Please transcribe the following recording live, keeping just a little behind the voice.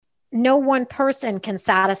no one person can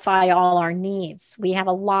satisfy all our needs. We have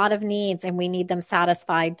a lot of needs and we need them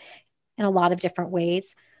satisfied in a lot of different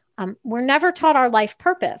ways. We're never taught our life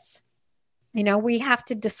purpose. We have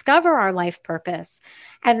to discover our life purpose.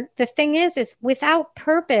 And the thing is without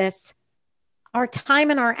purpose, our time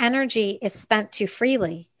and our energy is spent too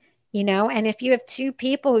freely, and if you have two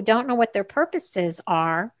people who don't know what their purposes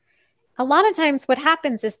are, a lot of times what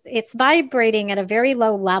happens is it's vibrating at a very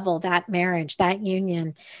low level, that marriage, that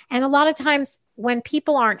union. And a lot of times when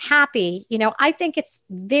people aren't happy, I think it's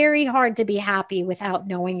very hard to be happy without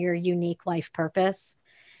knowing your unique life purpose.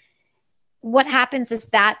 What happens is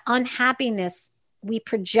that unhappiness, we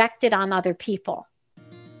project it on other people.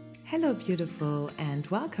 Hello, beautiful, and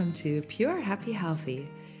welcome to Pure Happy Healthy.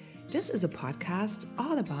 This is a podcast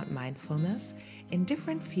all about mindfulness in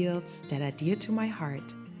different fields that are dear to my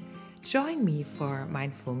heart. Join me for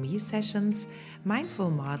Mindful Me sessions, Mindful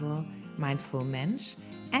Model, Mindful Mensch,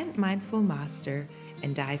 and Mindful Master,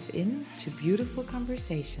 and dive into beautiful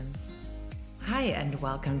conversations. Hi, and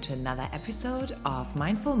welcome to another episode of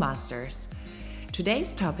Mindful Masters.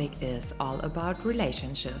 Today's topic is all about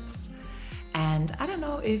relationships. And I don't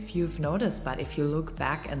know if you've noticed, but if you look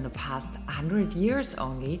back in the past 100 years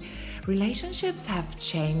only, relationships have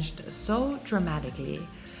changed so dramatically.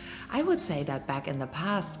 I would say that back in the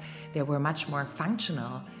past, they were much more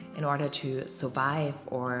functional in order to survive,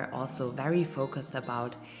 or also very focused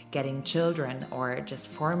about getting children or just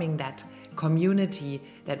forming that community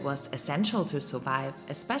that was essential to survive,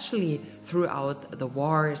 especially throughout the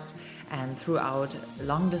wars and throughout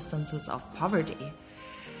long distances of poverty.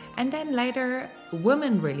 And then later,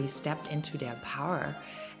 women really stepped into their power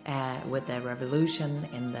with the revolution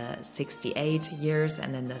in the 68 years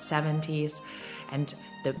and in the 70s, and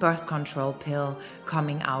the birth control pill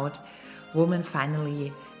coming out. Women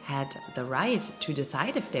finally had the right to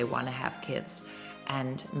decide if they want to have kids,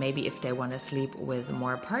 and maybe if they want to sleep with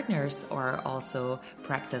more partners, or also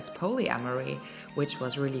practice polyamory, which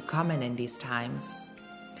was really common in these times.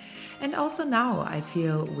 And also now I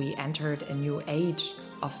feel we entered a new age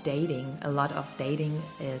of dating. A lot of dating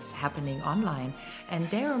is happening online, and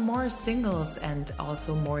there are more singles and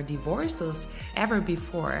also more divorces ever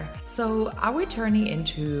before. So are we turning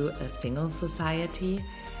into a single society?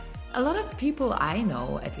 A lot of people I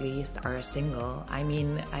know, at least, are single. I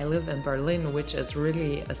mean, I live in Berlin, which is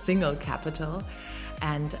really a single capital,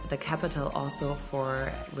 and the capital also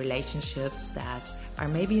for relationships that are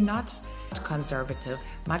maybe not conservative,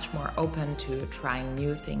 much more open to trying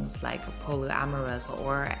new things like polyamorous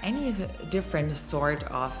or any different sort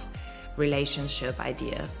of relationship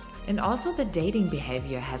ideas. And also the dating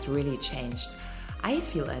behavior has really changed. I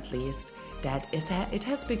feel, at least, that it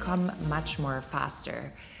has become much more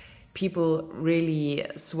faster. People really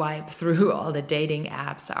swipe through all the dating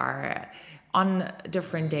apps, are on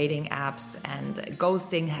different dating apps, and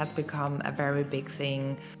ghosting has become a very big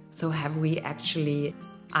thing. So have we actually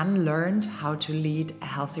unlearned how to lead a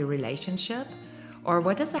healthy relationship? Or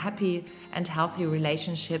what does a happy and healthy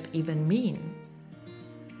relationship even mean?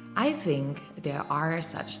 I think there are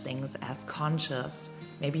such things as conscious,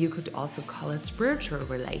 maybe you could also call it spiritual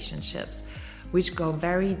relationships, which go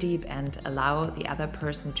very deep and allow the other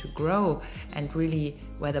person to grow, and really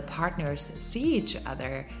where the partners see each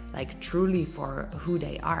other like truly for who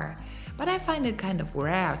they are. But I find it kind of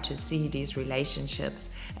rare to see these relationships,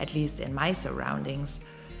 at least in my surroundings.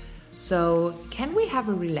 So can we have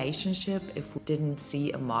a relationship if we didn't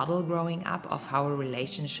see a model growing up of how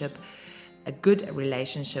a good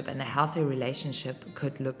relationship and a healthy relationship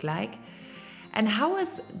could look like? And how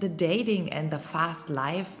is the dating and the fast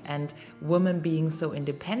life and women being so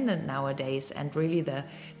independent nowadays, and really the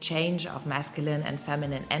change of masculine and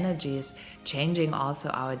feminine energies changing also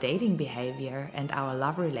our dating behavior and our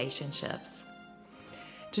love relationships?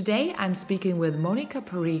 Today I'm speaking with Monica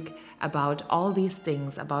Parikh about all these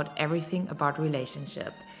things, about everything about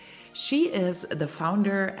relationship. She is the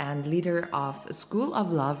founder and leader of School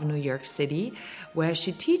of Love New York City, where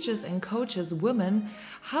she teaches and coaches women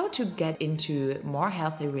how to get into more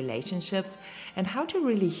healthy relationships and how to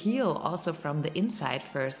really heal also from the inside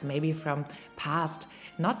first, maybe from past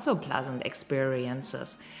not so pleasant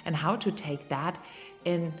experiences, and how to take that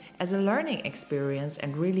in as a learning experience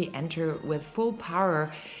and really enter with full power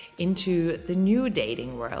into the new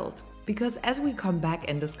dating world. Because as we come back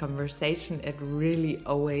in this conversation, it really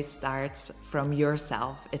always starts from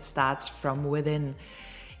yourself. It starts from within.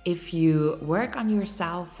 If you work on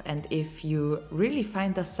yourself and if you really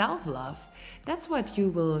find the self-love, that's what you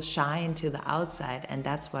will shine to the outside, and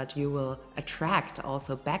that's what you will attract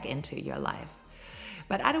also back into your life.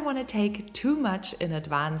 But I don't want to take too much in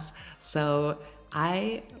advance, so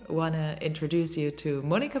I want to introduce you to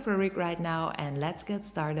Monica Parik right now, and let's get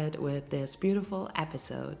started with this beautiful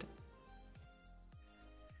episode.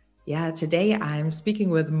 Yeah, today I'm speaking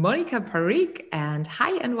with Monica Parik, and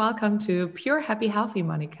hi and welcome to Pure Happy Healthy,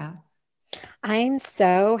 Monica. I'm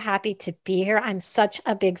so happy to be here. I'm such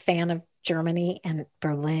a big fan of Germany and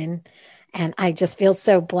Berlin. And I just feel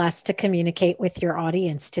so blessed to communicate with your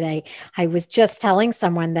audience today. I was just telling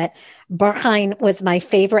someone that Berghain was my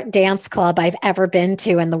favorite dance club I've ever been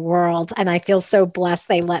to in the world. And I feel so blessed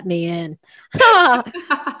they let me in.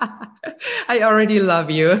 I already love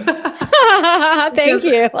you. Thank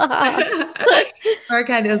you.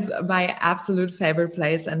 Berghain is my absolute favorite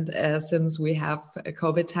place. And since we have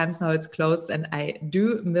COVID times now, it's closed. And I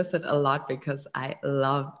do miss it a lot because I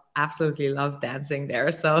absolutely love dancing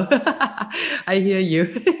there. So I hear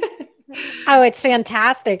you. Oh, it's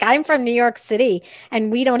fantastic. I'm from New York City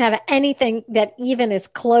and we don't have anything that even is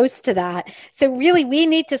close to that. So really, we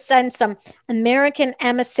need to send some American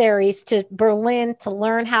emissaries to Berlin to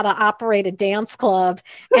learn how to operate a dance club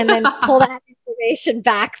and then pull that information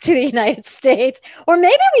back to the United States. Or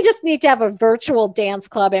maybe we just need to have a virtual dance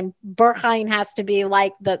club and Berghain has to be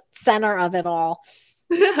like the center of it all.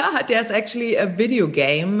 There's actually a video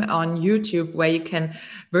game on YouTube where you can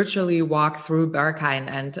virtually walk through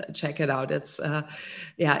Berghain and check it out. It's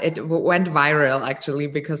it went viral actually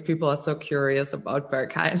because people are so curious about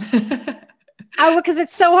Berghain. Oh, because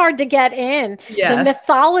it's so hard to get in. Yes. The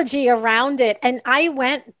mythology around it. And I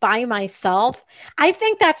went by myself. I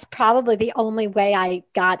think that's probably the only way I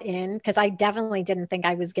got in because I definitely didn't think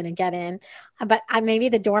I was going to get in. But maybe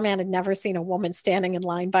the doorman had never seen a woman standing in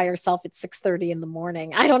line by herself at 6:30 in the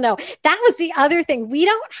morning. I don't know. That was the other thing. We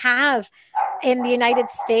don't have in the United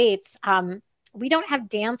States, we don't have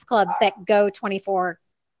dance clubs that go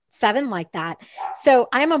 24/7 like that. So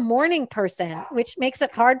I'm a morning person, which makes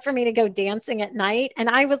it hard for me to go dancing at night. And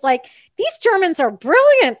I was like, these Germans are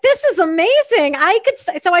brilliant. This is amazing.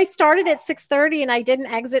 So I started at 6:30 and I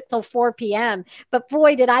didn't exit till 4 p.m. But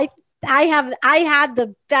boy, did I had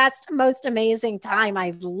the best, most amazing time.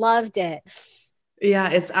 I loved it. Yeah,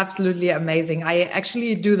 it's absolutely amazing. I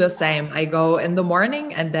actually do the same. I go in the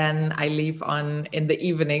morning and then I leave on in the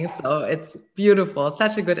evening. So it's beautiful.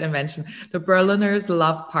 Such a good invention. The Berliners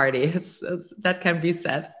love party. That can be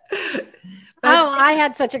said. I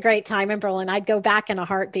had such a great time in Berlin. I'd go back in a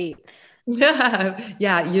heartbeat.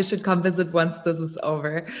 Yeah, you should come visit once this is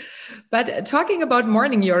over. But talking about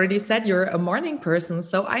morning, you already said you're a morning person.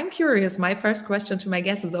 So I'm curious. My first question to my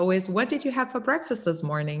guests is always, what did you have for breakfast this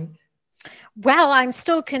morning? Well, I'm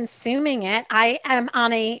still consuming it. I am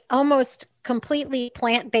on a almost completely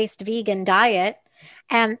plant-based vegan diet.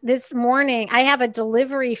 And this morning, I have a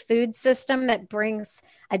delivery food system that brings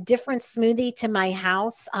a different smoothie to my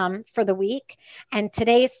house for the week. And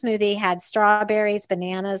today's smoothie had strawberries,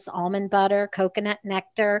 bananas, almond butter, coconut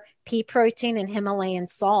nectar, pea protein, and Himalayan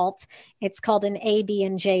salt. It's called an A, B,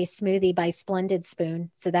 and J smoothie by Splendid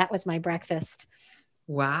Spoon. So that was my breakfast.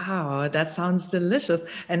 Wow, that sounds delicious.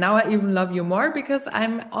 And now I even love you more because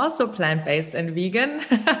I'm also plant-based and vegan.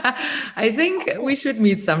 I think we should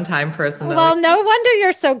meet sometime personally. Well, no wonder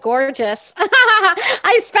you're so gorgeous.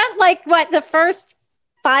 I spent the first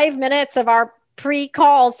 5 minutes of our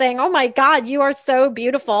pre-call saying, oh my God, you are so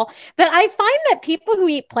beautiful. But I find that people who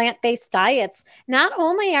eat plant-based diets, not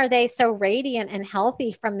only are they so radiant and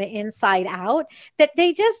healthy from the inside out, but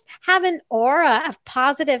they just have an aura of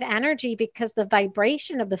positive energy because the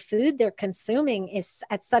vibration of the food they're consuming is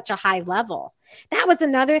at such a high level. That was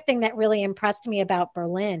another thing that really impressed me about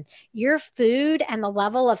Berlin. Your food and the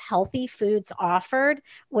level of healthy foods offered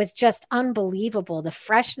was just unbelievable. The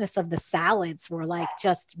freshness of the salads were like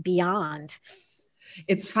just beyond.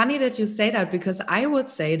 It's funny that you say that because I would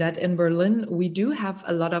say that in Berlin, we do have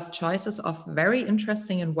a lot of choices of very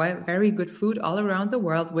interesting and very good food all around the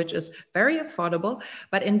world, which is very affordable.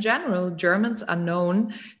 But in general, Germans are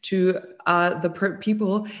known to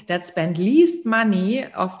people that spend least money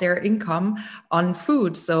of their income on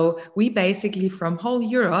food. So we basically from whole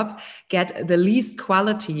Europe get the least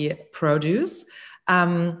quality produce.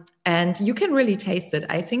 And you can really taste it.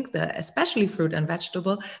 I think especially fruit and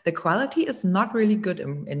vegetable, the quality is not really good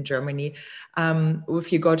in Germany.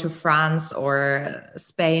 If you go to France or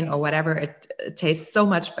Spain or whatever, it tastes so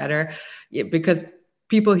much better because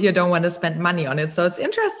people here don't want to spend money on it. So it's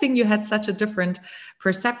interesting you had such a different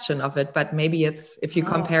perception of it, but maybe if you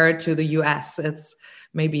compare it to the US, it's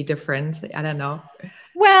maybe different. I don't know.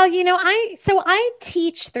 Well, I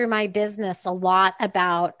teach through my business a lot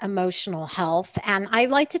about emotional health, and I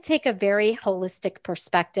like to take a very holistic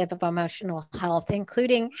perspective of emotional health,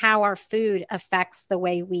 including how our food affects the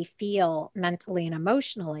way we feel mentally and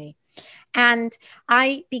emotionally. And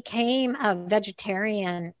I became a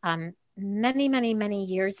vegetarian many, many, many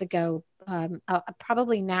years ago.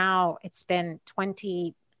 Probably now it's been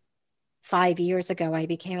 25 years ago. I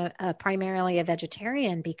became primarily a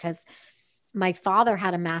vegetarian because my father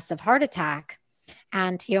had a massive heart attack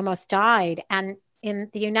and he almost died. And in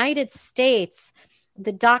the United States,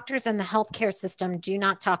 the doctors and the healthcare system do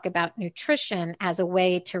not talk about nutrition as a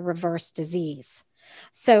way to reverse disease.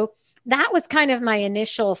 So that was kind of my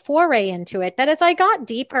initial foray into it. But as I got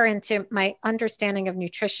deeper into my understanding of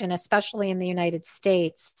nutrition, especially in the United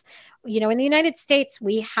States, in the United States,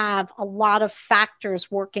 we have a lot of factors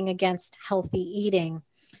working against healthy eating,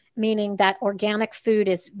 meaning that organic food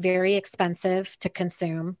is very expensive to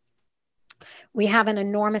consume. We have an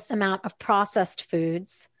enormous amount of processed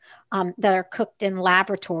foods that are cooked in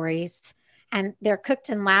laboratories, and they're cooked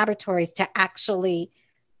in laboratories to actually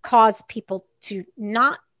cause people to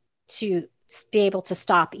not to be able to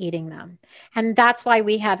stop eating them. And that's why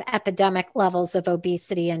we have epidemic levels of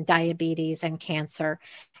obesity and diabetes and cancer.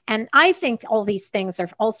 And I think all these things are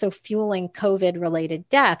also fueling COVID related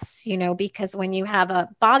deaths, because when you have a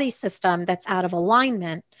body system that's out of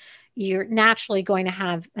alignment, you're naturally going to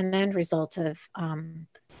have an end result of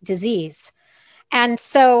disease. And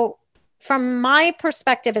so from my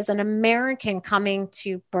perspective as an American coming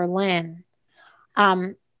to Berlin,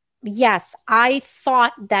 yes, I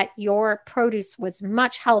thought that your produce was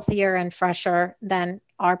much healthier and fresher than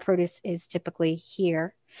our produce is typically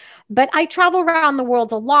here. But I travel around the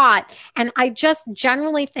world a lot, and I just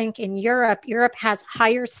generally think in Europe has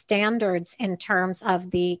higher standards in terms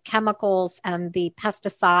of the chemicals and the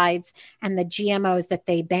pesticides and the GMOs that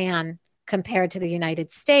they ban compared to the United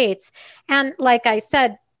States. And like I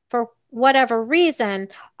said, for whatever reason,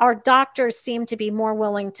 our doctors seem to be more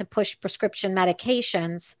willing to push prescription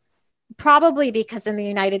medications, probably because in the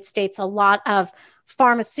United States, a lot of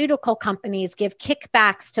pharmaceutical companies give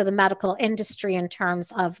kickbacks to the medical industry in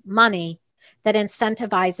terms of money that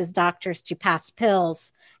incentivizes doctors to pass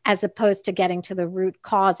pills, as opposed to getting to the root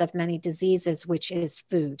cause of many diseases, which is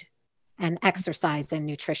food and exercise and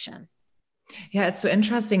nutrition. Yeah, it's so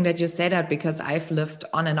interesting that you say that, because I've lived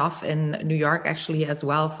on and off in New York actually as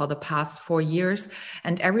well for the past 4 years.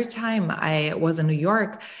 And every time I was in New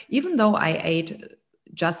York, even though I ate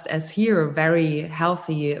just as here, very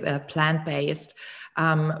healthy, plant-based,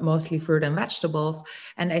 mostly fruit and vegetables.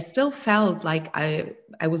 And I still felt like I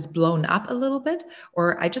was blown up a little bit,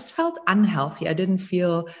 or I just felt unhealthy. I didn't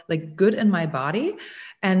feel like good in my body.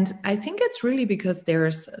 And I think it's really because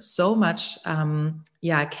there's so much,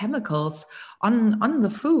 chemicals on the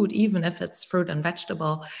food, even if it's fruit and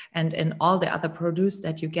vegetable, and in all the other produce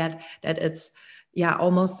that you get, that it's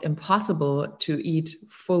almost impossible to eat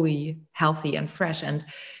fully healthy and fresh. And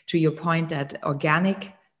to your point that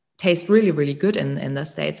organic tastes really, really good in the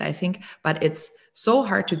States, I think, but it's so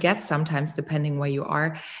hard to get sometimes depending where you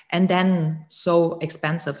are, and then so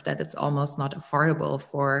expensive that it's almost not affordable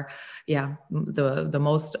for the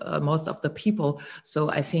most of the people. So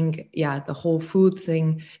I think the whole food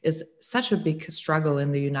thing is such a big struggle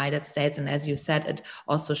in the United States, and as you said, it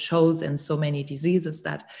also shows in so many diseases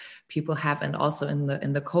that people have, and also in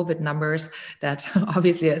the COVID numbers that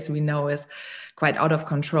obviously, as we know, is quite out of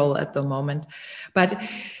control at the moment. But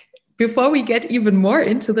before we get even more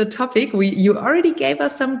into the topic, you already gave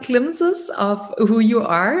us some glimpses of who you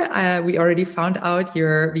are. We already found out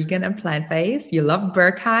you're vegan and plant-based. You love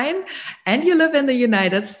Berghain, and you live in the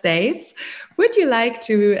United States. Would you like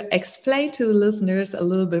to explain to the listeners a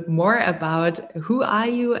little bit more about who are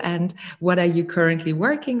you and what are you currently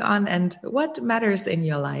working on and what matters in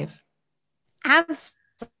your life?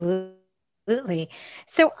 Absolutely.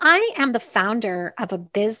 So I am the founder of a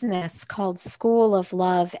business called School of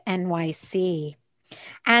Love NYC.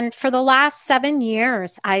 And for the last 7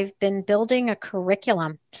 years, I've been building a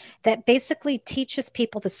curriculum that basically teaches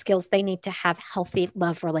people the skills they need to have healthy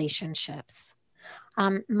love relationships.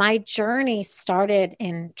 My journey started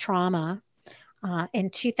in trauma. In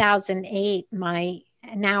 2008, my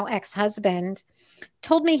now ex-husband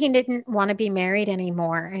told me he didn't want to be married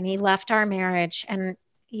anymore, and he left our marriage, and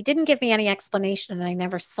he didn't give me any explanation, and I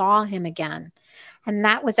never saw him again. And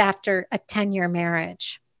that was after a 10-year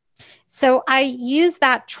marriage. So I used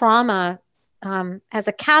that trauma as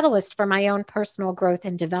a catalyst for my own personal growth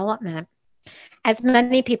and development, as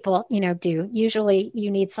many people, do. Usually you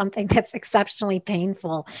need something that's exceptionally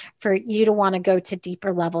painful for you to want to go to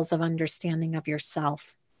deeper levels of understanding of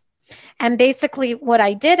yourself. And basically what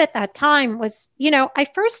I did at that time was, I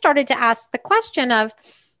first started to ask the question of,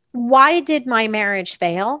 why did my marriage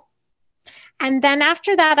fail? And then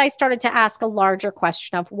after that, I started to ask a larger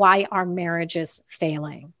question of, why are marriages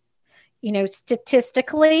failing?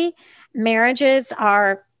 Statistically, marriages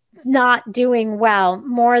are not doing well.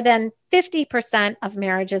 More than 50% of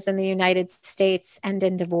marriages in the United States end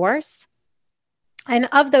in divorce. And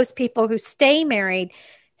of those people who stay married,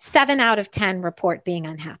 7 out of 10 report being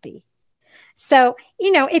unhappy. So,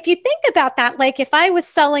 if you think about that, like if I was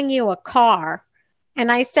selling you a car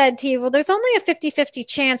and I said to you, well, there's only a 50-50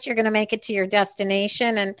 chance you're going to make it to your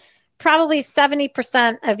destination. And probably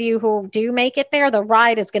 70% of you who do make it there, the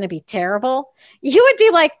ride is going to be terrible. You would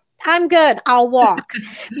be like, I'm good, I'll walk.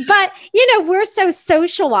 But, we're so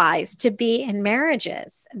socialized to be in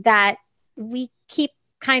marriages that we keep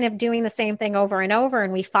kind of doing the same thing over and over,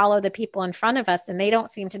 and we follow the people in front of us, and they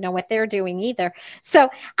don't seem to know what they're doing either. So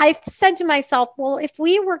I said to myself, well, if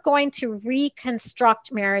we were going to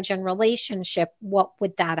reconstruct marriage and relationship, what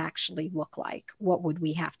would that actually look like? What would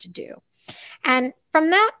we have to do? And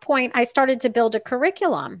from that point, I started to build a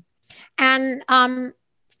curriculum. And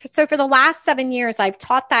so for the last 7 years, I've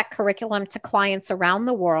taught that curriculum to clients around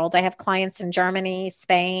the world. I have clients in Germany,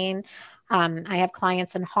 Spain. I have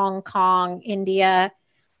clients in Hong Kong, India.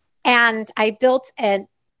 And I built a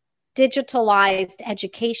digitalized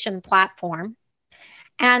education platform.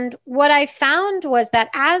 And what I found was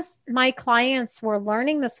that as my clients were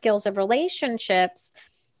learning the skills of relationships,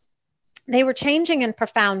 they were changing in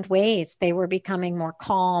profound ways. They were becoming more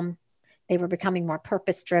calm. They were becoming more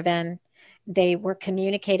purpose-driven. They were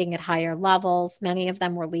communicating at higher levels. Many of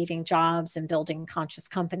them were leaving jobs and building conscious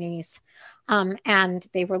companies. And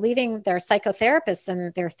they were leaving their psychotherapists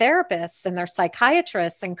and their therapists and their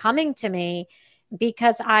psychiatrists and coming to me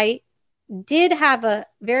because I did have a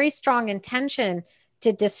very strong intention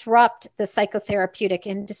to disrupt the psychotherapeutic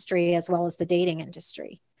industry as well as the dating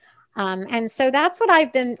industry. And so that's what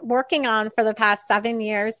I've been working on for the past 7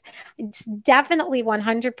 years. It's definitely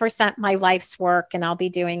 100% my life's work, and I'll be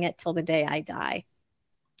doing it till the day I die.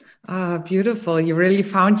 Ah, beautiful. You really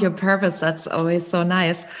found your purpose. That's always so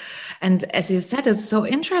nice. And as you said, it's so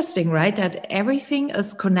interesting, right? That everything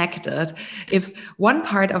is connected. If one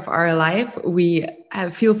part of our life we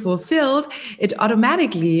feel fulfilled, it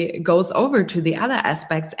automatically goes over to the other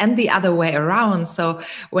aspects and the other way around. So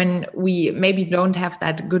when we maybe don't have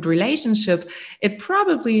that good relationship, it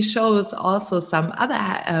probably shows also some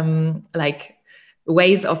other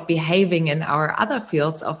ways of behaving in our other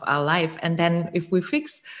fields of our life. And then if we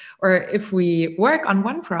fix or if we work on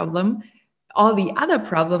one problem, all the other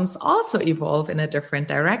problems also evolve in a different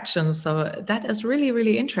direction. So that is really,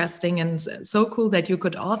 really interesting and so cool that you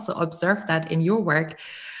could also observe that in your work.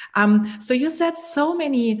 So you said so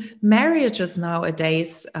many marriages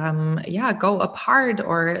nowadays, go apart,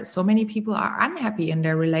 or so many people are unhappy in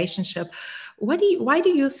their relationship. Why do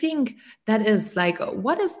you think that is? Like,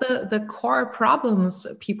 what is the core problems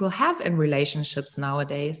people have in relationships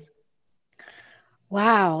nowadays?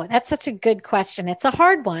 Wow, that's such a good question. It's a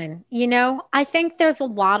hard one. I think there's a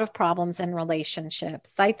lot of problems in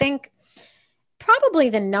relationships. I think probably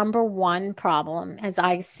the number one problem, as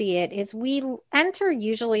I see it, is we enter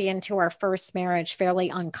usually into our first marriage fairly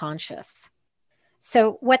unconscious.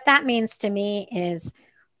 So, what that means to me is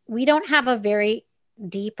we don't have a very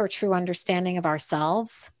deep or true understanding of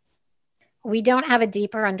ourselves. We don't have a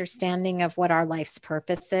deeper understanding of what our life's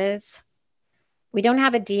purpose is. We don't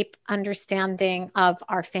have a deep understanding of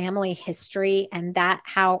our family history and that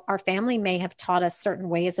how our family may have taught us certain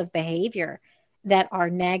ways of behavior that are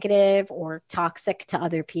negative or toxic to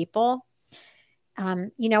other people.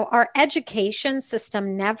 Our education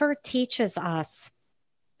system never teaches us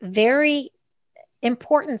very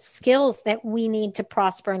important skills that we need to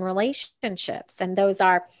prosper in relationships. And those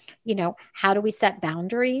are, how do we set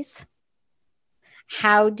boundaries?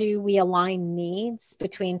 How do we align needs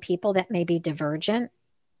between people that may be divergent?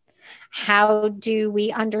 How do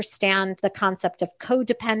we understand the concept of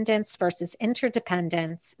codependence versus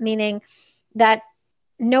interdependence, meaning that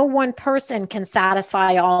no one person can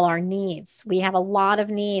satisfy all our needs. We have a lot of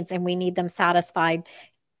needs and we need them satisfied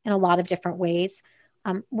in a lot of different ways.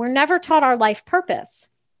 We're never taught our life purpose.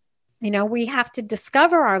 We have to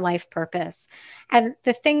discover our life purpose. And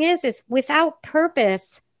the thing is without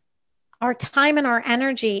purpose, our time and our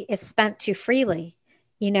energy is spent too freely,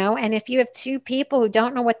 and if you have two people who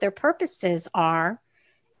don't know what their purposes are,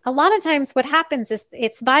 a lot of times what happens is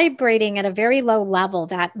it's vibrating at a very low level,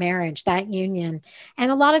 that marriage, that union.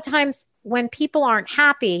 And a lot of times when people aren't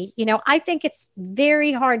happy, I think it's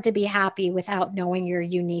very hard to be happy without knowing your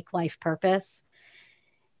unique life purpose.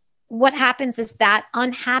 What happens is that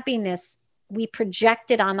unhappiness, we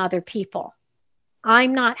project it on other people.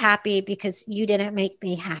 I'm not happy because you didn't make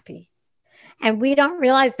me happy. And we don't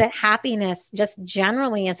realize that happiness just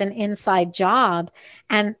generally is an inside job,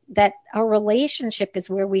 and that a relationship is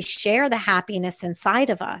where we share the happiness inside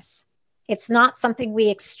of us. It's not something we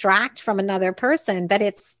extract from another person, but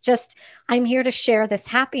it's just, I'm here to share this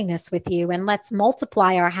happiness with you, and let's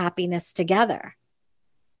multiply our happiness together.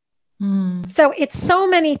 So it's so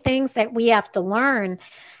many things that we have to learn,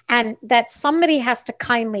 and that somebody has to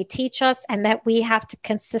kindly teach us, and that we have to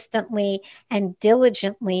consistently and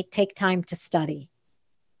diligently take time to study.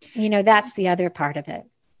 That's the other part of it.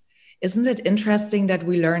 Isn't it interesting that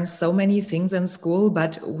we learn so many things in school,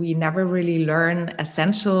 but we never really learn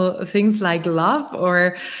essential things like love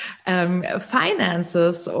or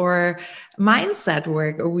finances or mindset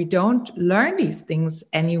work, or we don't learn these things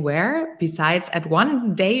anywhere besides at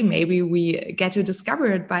one day maybe we get to discover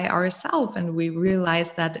it by ourselves, and we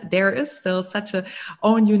realize that there is still such a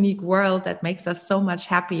own unique world that makes us so much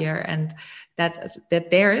happier, and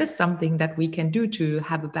that there is something that we can do to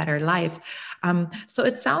have a better life. So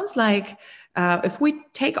it sounds like if we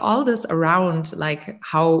take all this around, like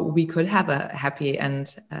how we could have a happy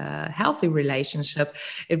and healthy relationship,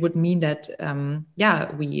 it would mean that,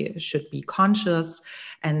 we should be conscious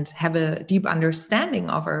and have a deep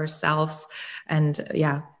understanding of ourselves. And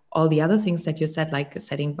all the other things that you said, like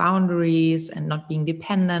setting boundaries and not being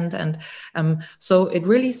dependent. And so it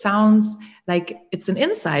really sounds like it's an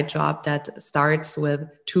inside job that starts with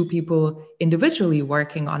two people individually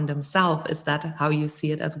working on themselves. Is that how you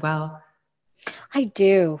see it as well? I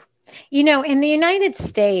do. In the United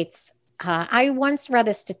States, I once read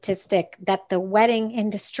a statistic that the wedding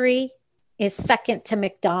industry is second to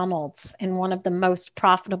McDonald's in one of the most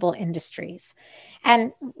profitable industries.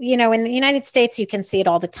 And, in the United States, you can see it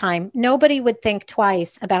all the time. Nobody would think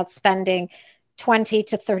twice about spending $20,000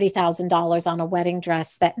 to $30,000 on a wedding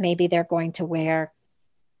dress that maybe they're going to wear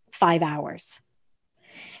 5 hours.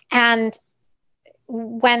 And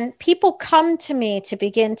when people come to me to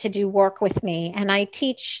begin to do work with me, and I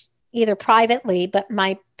teach either privately, but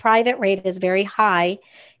my private rate is very high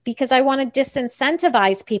because I want to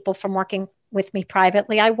disincentivize people from working with me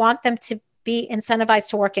privately. I want them to be incentivized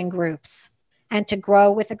to work in groups and to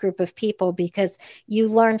grow with a group of people, because you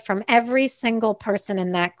learn from every single person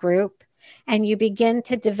in that group, and you begin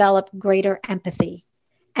to develop greater empathy.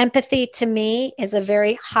 Empathy to me is a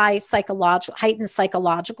very heightened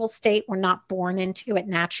psychological state. We're not born into it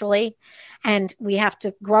naturally, and we have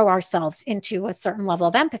to grow ourselves into a certain level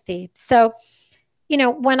of empathy. So,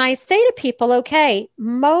 when I say to people, okay,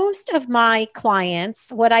 most of my clients,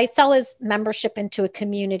 what I sell is membership into a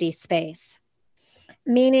community space,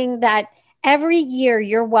 meaning that every year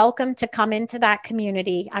you're welcome to come into that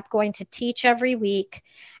community. I'm going to teach every week.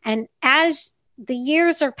 And as the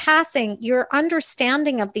years are passing, your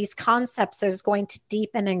understanding of these concepts is going to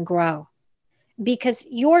deepen and grow, because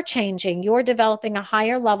you're changing, you're developing a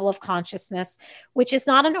higher level of consciousness, which is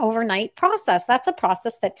not an overnight process. That's a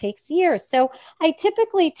process that takes years. So I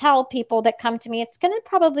typically tell people that come to me, it's going to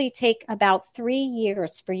probably take about 3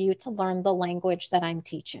 years for you to learn the language that I'm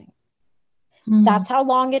teaching. That's how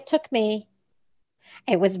long it took me.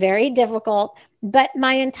 It was very difficult, but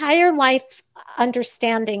my entire life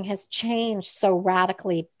understanding has changed so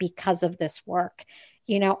radically because of this work.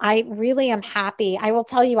 I really am happy. I will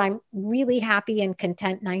tell you, I'm really happy and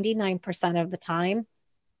content 99% of the time.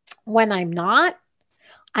 When I'm not,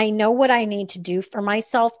 I know what I need to do for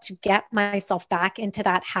myself to get myself back into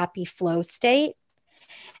that happy flow state.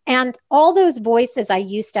 And all those voices I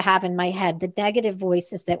used to have in my head, the negative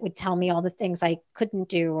voices that would tell me all the things I couldn't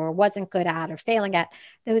do or wasn't good at or failing at,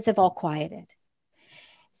 those have all quieted.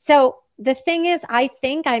 So the thing is, I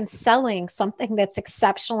think I'm selling something that's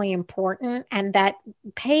exceptionally important and that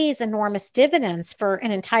pays enormous dividends for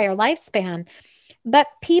an entire lifespan. But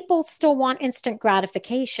people still want instant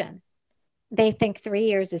gratification. They think 3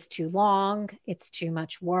 years is too long. It's too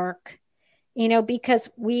much work. Because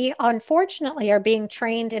we unfortunately are being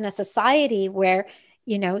trained in a society where,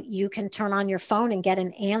 you can turn on your phone and get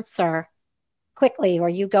an answer quickly, or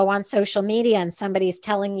you go on social media and somebody's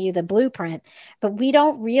telling you the blueprint. But we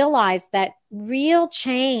don't realize that real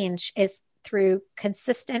change is through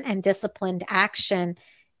consistent and disciplined action,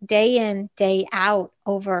 day in, day out,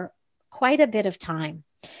 over quite a bit of time.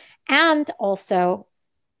 And also,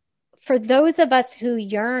 for those of us who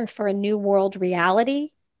yearn for a new world reality,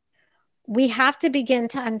 we have to begin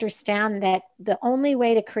to understand that the only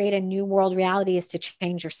way to create a new world reality is to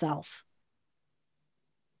change yourself.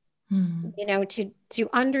 To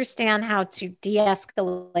understand how to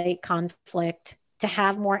de-escalate conflict, to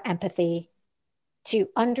have more empathy, to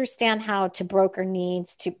understand how to broker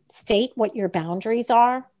needs, to state what your boundaries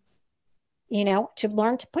are, to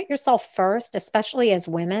learn to put yourself first, especially as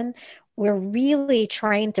women. we're really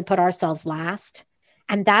trained to put ourselves last.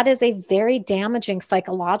 And that is a very damaging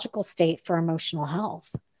psychological state for emotional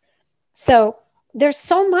health. So there's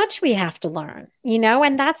so much we have to learn,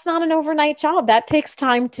 and that's not an overnight job. That takes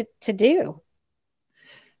time to do.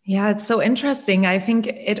 Yeah, it's so interesting. I think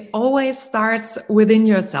it always starts within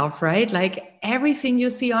yourself, right? Like everything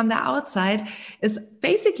you see on the outside is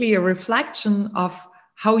basically a reflection of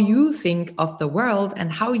how you think of the world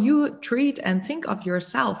and how you treat and think of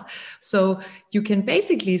yourself. So you can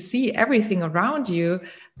basically see everything around you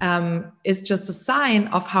is just a sign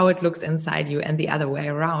of how it looks inside you and the other way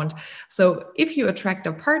around. So if you attract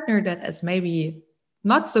a partner that is maybe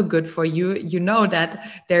not so good for you, you know that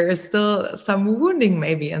there is still some wounding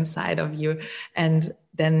maybe inside of you, and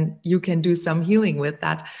then you can do some healing with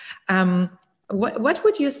that. What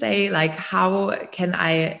would you say, like, how can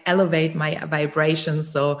I elevate my vibration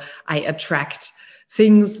so I attract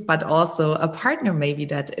things, but also a partner maybe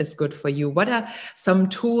that is good for you? What are some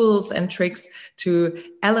tools and tricks to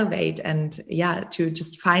elevate and to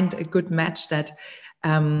just find a good match that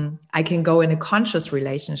I can go in a conscious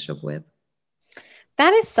relationship with?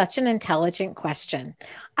 That is such an intelligent question.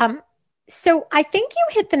 So I think you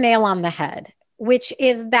hit the nail on the head, which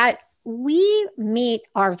is that we meet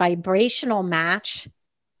our vibrational match.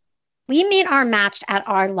 We meet our match at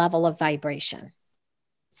our level of vibration.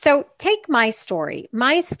 So take my story.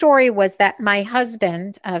 My story was that my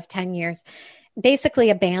husband of 10 years basically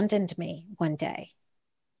abandoned me one day.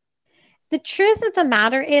 The truth of the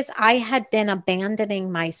matter is, I had been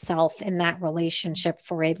abandoning myself in that relationship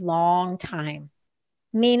for a long time,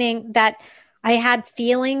 meaning that I had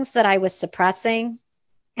feelings that I was suppressing,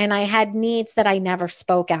 and I had needs that I never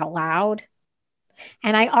spoke out loud.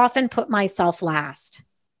 And I often put myself last.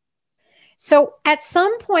 So at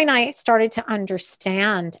some point, I started to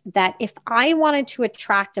understand that if I wanted to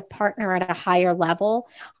attract a partner at a higher level,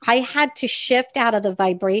 I had to shift out of the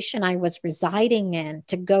vibration I was residing in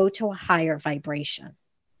to go to a higher vibration.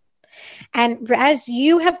 And as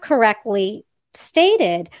you have correctly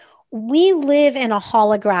stated, we live in a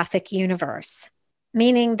holographic universe,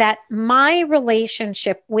 meaning that my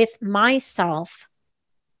relationship with myself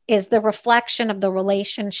is the reflection of the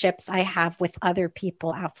relationships I have with other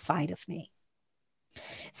people outside of me.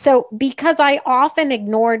 So, because I often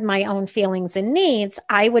ignored my own feelings and needs,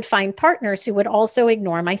 I would find partners who would also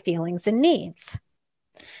ignore my feelings and needs.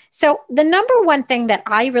 So, the number one thing that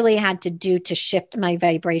I really had to do to shift my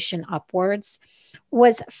vibration upwards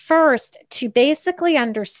was first to basically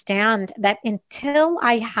understand that until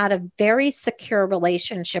I had a very secure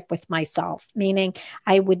relationship with myself, meaning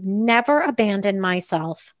I would never abandon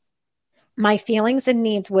myself, my feelings and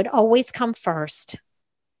needs would always come first.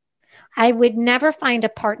 I would never find a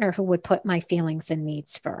partner who would put my feelings and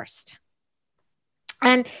needs first.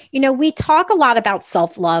 And, we talk a lot about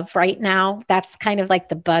self-love right now. That's kind of like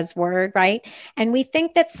the buzzword, right? And we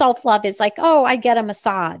think that self-love is like, oh, I get a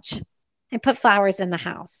massage and put flowers in the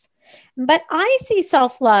house. But I see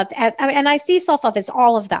self-love and I see self-love as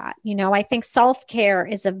all of that. I think self-care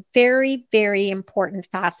is a very, very important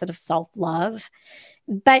facet of self-love.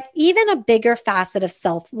 But even a bigger facet of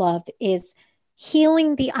self-love is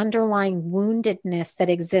healing the underlying woundedness that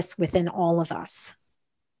exists within all of us.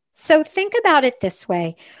 So think about it this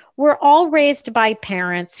way. We're all raised by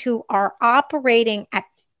parents who are operating at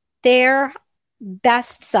their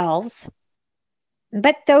best selves,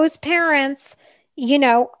 but those parents,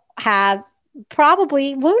 have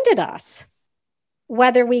probably wounded us,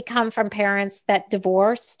 whether we come from parents that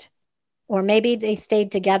divorced, or maybe they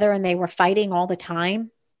stayed together and they were fighting all the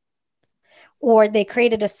time, or they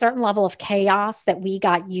created a certain level of chaos that we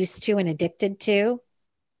got used to and addicted to.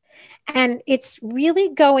 And it's really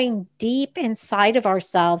going deep inside of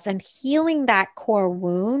ourselves and healing that core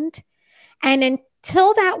wound. And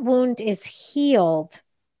until that wound is healed,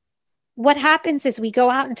 what happens is we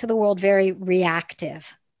go out into the world very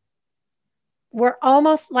reactive. We're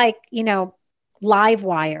almost like, live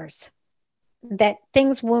wires, that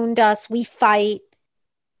things wound us, we fight.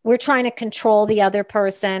 We're trying to control the other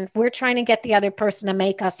person. We're trying to get the other person to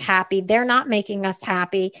make us happy. They're not making us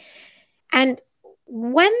happy. And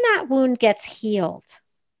when that wound gets healed,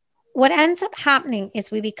 what ends up happening is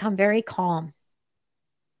we become very calm.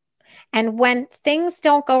 And when things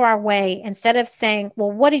don't go our way, instead of saying,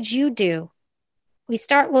 well, what did you do? We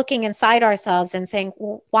start looking inside ourselves and saying,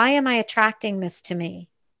 well, why am I attracting this to me?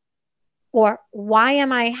 Or why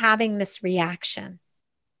am I having this reaction?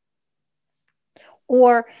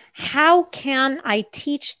 Or how can I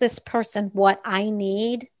teach this person what I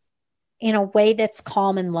need in a way that's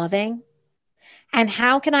calm and loving? And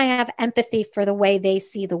how can I have empathy for the way they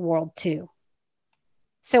see the world too?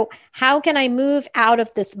 So how can I move out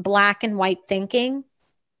of this black and white thinking?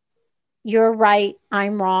 You're right,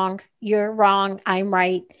 I'm wrong. You're wrong, I'm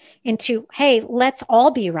right. Into, hey, let's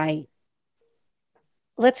all be right.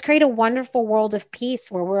 Let's create a wonderful world of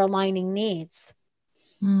peace where we're aligning needs.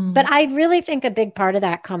 But I really think a big part of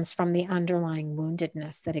that comes from the underlying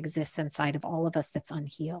woundedness that exists inside of all of us that's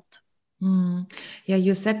unhealed. Yeah,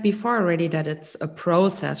 you said before already that it's a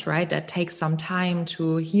process, right? That takes some time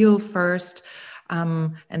to heal first,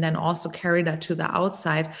 and then also carry that to the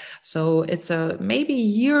outside. So it's a maybe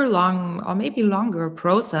year-long or maybe longer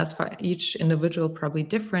process for each individual, probably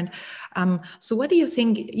different. So what do you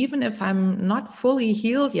think, even if I'm not fully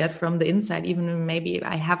healed yet from the inside, even maybe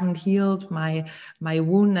I haven't healed my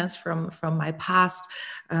woundness from my past,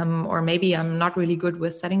 or maybe I'm not really good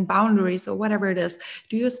with setting boundaries or whatever it is,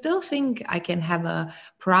 do you still think I can have a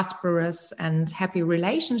prosperous and happy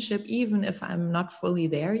relationship even if I'm not fully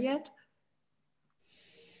there yet?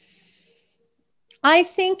 I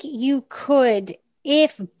think you could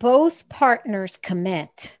if both partners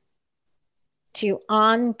commit to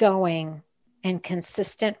ongoing and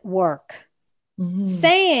consistent work,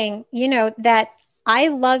 saying, that I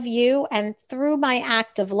love you, and through my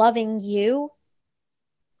act of loving you,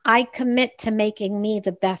 I commit to making me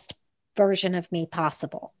the best version of me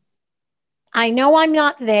possible. I know I'm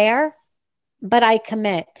not there, but I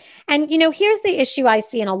commit. And here's the issue I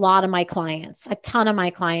see in a lot of my clients, a ton of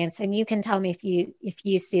my clients, and you can tell me if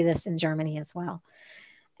you see this in Germany as well.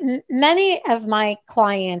 Many of my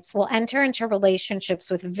clients will enter into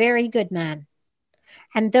relationships with very good men,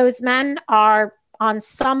 and those men are on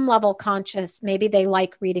some level conscious. Maybe they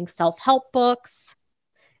like reading self-help books.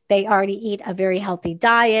 They already eat a very healthy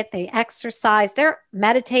diet. They exercise. They're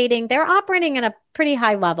meditating. They're operating at a pretty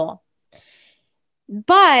high level.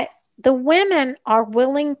 But the women are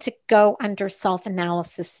willing to go under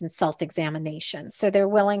self-analysis and self-examination. So they're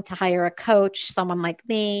willing to hire a coach, someone like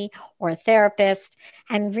me, or a therapist,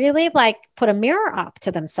 and really put a mirror up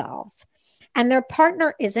to themselves. And their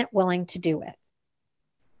partner isn't willing to do it.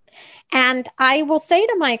 And I will say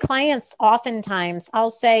to my clients, oftentimes, I'll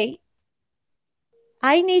say,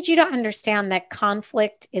 I need you to understand that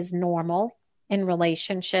conflict is normal in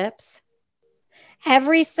relationships.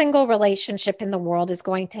 Every single relationship in the world is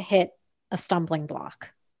going to hit a stumbling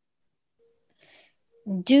block.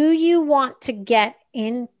 Do you want to get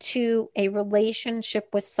into a relationship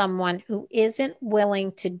with someone who isn't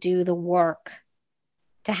willing to do the work,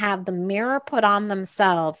 to have the mirror put on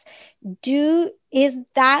themselves? Is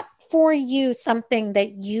that for you something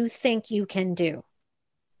that you think you can do?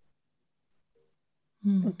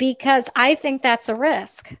 Because I think that's a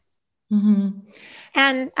risk.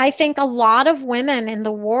 And I think a lot of women in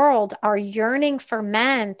the world are yearning for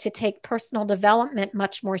men to take personal development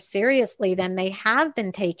much more seriously than they have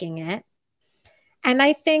been taking it. And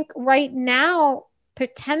I think right now,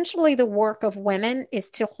 potentially the work of women is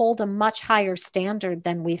to hold a much higher standard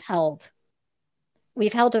than we've held.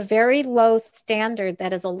 We've held a very low standard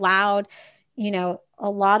that has allowed, a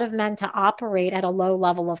lot of men to operate at a low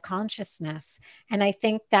level of consciousness. And I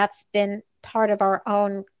think that's been part of our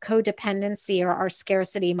own codependency or our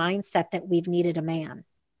scarcity mindset, that we've needed a man.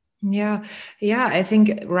 Yeah. I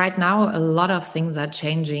think right now a lot of things are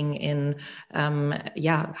changing in,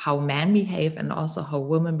 how men behave and also how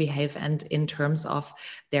women behave, and in terms of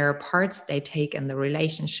their parts they take in the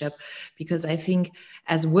relationship. Because I think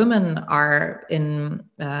as women are in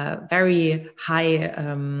very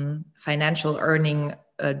high financial earning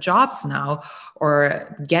jobs now,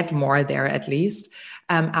 or get more there at least,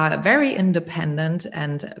 are very independent,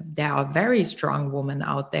 and there are very strong women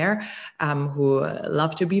out there who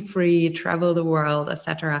love to be free, travel the world,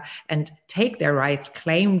 etc., and take their rights,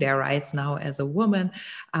 claim their rights now as a woman.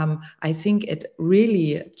 I think it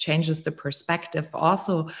really changes the perspective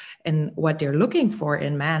also in what they're looking for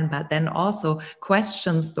in men, but then also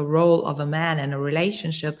questions the role of a man in a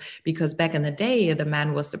relationship, because back in the day, the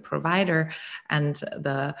man was the provider and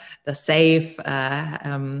the safe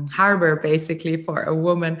harbor basically for a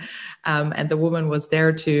woman, and the woman was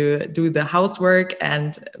there to do the housework,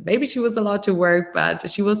 and maybe she was allowed to work, but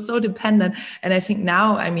she was so dependent. And I think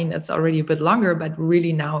now, it's already a bit longer, but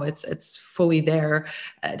really now it's fully there.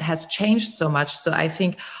 It has changed so much. So I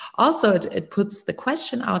think also it puts the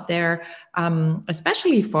question out there,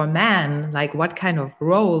 especially for men, like what kind of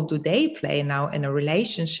role do they play now in a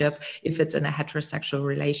relationship, if it's in a heterosexual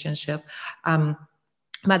relationship?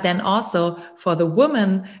 But then also for the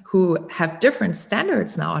women who have different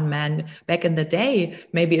standards now on men. Back in the day,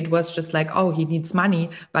 maybe it was just like, oh, he needs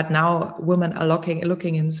money. But now women are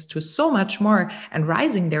looking into so much more and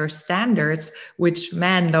rising their standards, which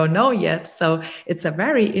men don't know yet. So it's a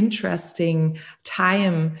very interesting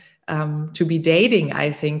time to be dating,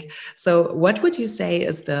 I think. So what would you say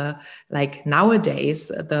is the, like nowadays,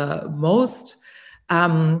 the most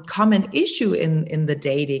common issue in the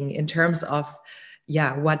dating in terms of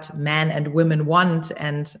what men and women want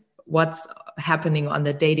and what's happening on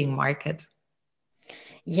the dating market?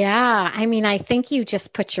 Yeah, I mean, I think you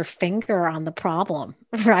just put your finger on the problem,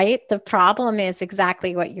 right? The problem is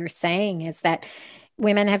exactly what you're saying, is that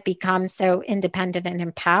women have become so independent and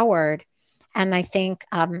empowered. And I think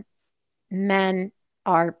men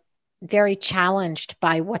are very challenged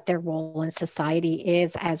by what their role in society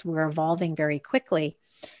is as we're evolving very quickly.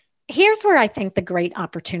 Here's where I think the great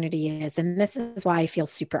opportunity is, and this is why I feel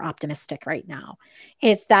super optimistic right now,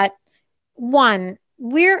 is that one,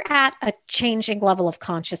 we're at a changing level of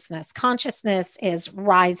consciousness. Consciousness is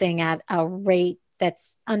rising at a rate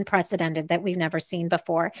that's unprecedented, that we've never seen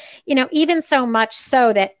before. You know, even so much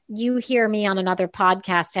so that you hear me on another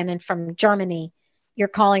podcast and then from Germany, you're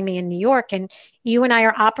calling me in New York, and you and I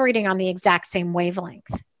are operating on the exact same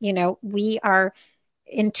wavelength. You know, we are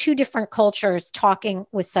in two different cultures talking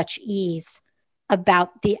with such ease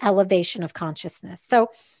about the elevation of consciousness. So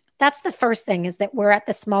that's the first thing, is that we're at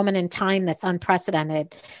this moment in time that's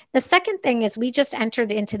unprecedented. The second thing is we just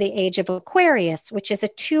entered into the age of Aquarius, which is a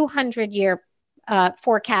 200-year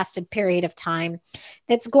forecasted period of time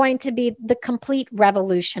that's going to be the complete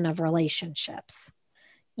revolution of relationships.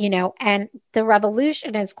 You know, and the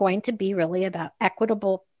revolution is going to be really about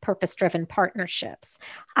equitable, purpose-driven partnerships.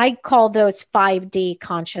 I call those 5D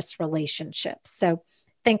conscious relationships. So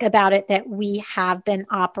think about it that we have been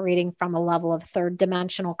operating from a level of third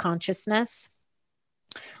dimensional consciousness.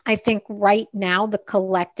 I think right now the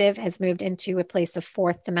collective has moved into a place of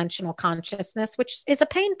fourth dimensional consciousness, which is a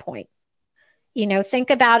pain point. You know, think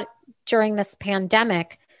about it, during this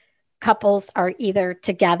pandemic, couples are either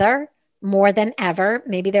together more than ever.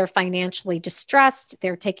 Maybe they're financially distressed.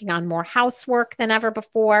 They're taking on more housework than ever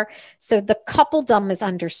before. So the coupledom is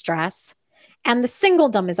under stress and the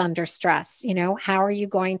singledom is under stress. You know, how are you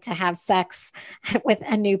going to have sex with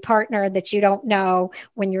a new partner that you don't know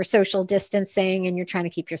when you're social distancing and you're trying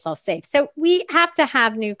to keep yourself safe? So we have to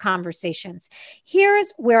have new conversations.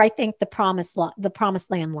 Here's where I think the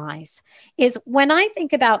promised land lies, is when I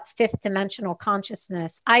think about fifth dimensional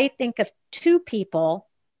consciousness, I think of two people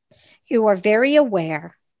who are very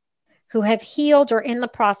aware, who have healed or in the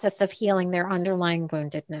process of healing their underlying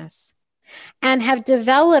woundedness, and have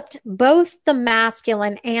developed both the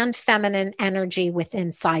masculine and feminine energy within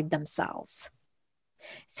inside themselves.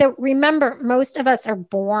 So remember, most of us are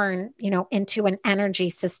born, you know, into an energy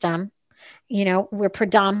system. You know, we're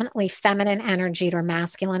predominantly feminine energied or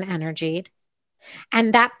masculine energied.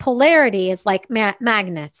 And that polarity is like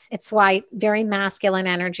magnets. It's why very masculine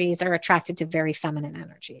energies are attracted to very feminine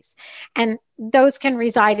energies. And those can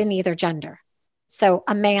reside in either gender. So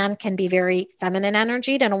a man can be very feminine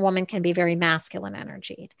energied and a woman can be very masculine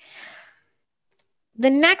energied. The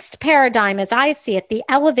next paradigm, as I see it, the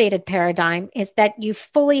elevated paradigm, is that you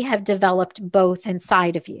fully have developed both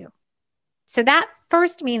inside of you. So that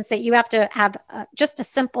first means that you have to have just a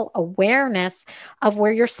simple awareness of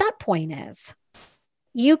where your set point is.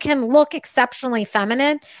 You can look exceptionally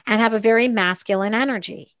feminine and have a very masculine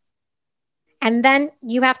energy. And then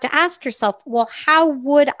you have to ask yourself, well, how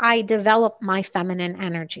would I develop my feminine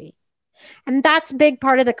energy? And that's a big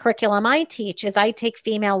part of the curriculum I teach. Is I take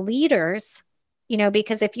female leaders, you know,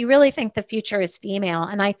 because if you really think the future is female,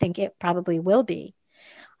 and I think it probably will be.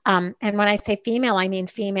 And when I say female, I mean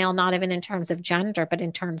female, not even in terms of gender, but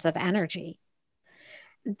in terms of energy.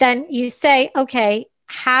 Then you say, okay,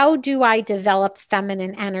 how do I develop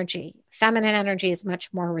feminine energy? Feminine energy is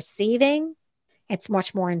much more receiving. It's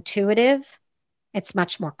much more intuitive. It's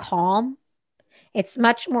much more calm. It's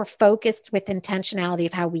much more focused with intentionality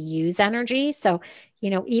of how we use energy. So, you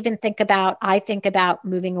know, even I think about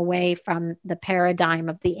moving away from the paradigm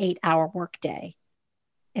of the 8-hour workday.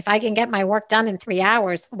 If I can get my work done in 3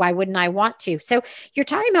 hours, why wouldn't I want to? So you're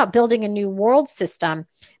talking about building a new world system,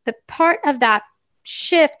 but part of that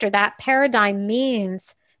shift or that paradigm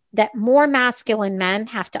means that more masculine men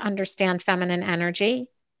have to understand feminine energy.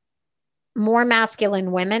 More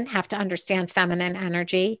masculine women have to understand feminine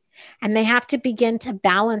energy, and they have to begin to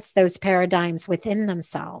balance those paradigms within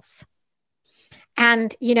themselves.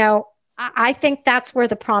 And, you know, I think that's where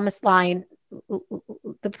the promised land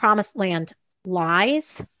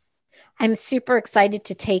lies. I'm super excited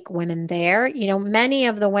to take women there. Many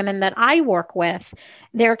of the women that I work with,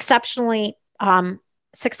 they're exceptionally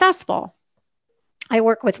successful. I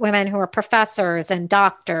work with women who are professors and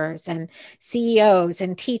doctors and CEOs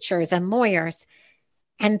and teachers and lawyers,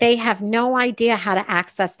 and they have no idea how to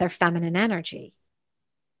access their feminine energy.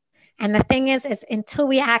 And the thing is until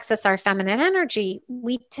we access our feminine energy,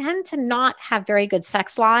 we tend to not have very good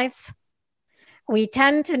sex lives. We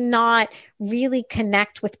tend to not really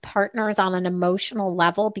connect with partners on an emotional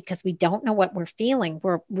level because we don't know what we're feeling.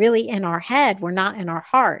 We're really in our head. We're not in our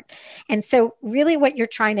heart. And so really what you're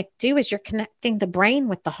trying to do is you're connecting the brain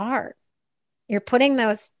with the heart. You're putting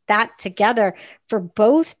that together for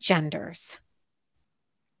both genders.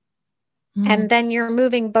 And then you're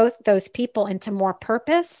moving both those people into more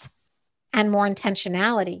purpose and more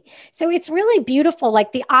intentionality. So it's really beautiful.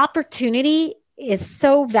 Like the opportunity is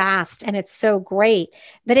so vast and it's so great,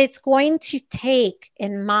 but it's going to take,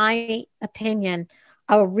 in my opinion,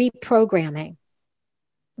 a reprogramming,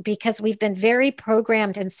 because we've been very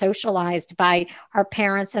programmed and socialized by our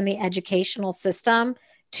parents and the educational system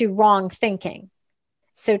to wrong thinking.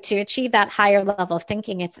 So to achieve that higher level of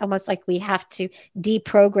thinking, it's almost like we have to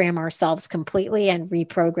deprogram ourselves completely and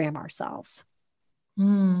reprogram ourselves.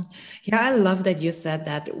 Yeah, I love that you said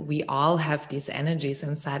that we all have these energies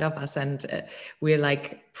inside of us, and we're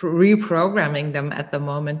like reprogramming them at the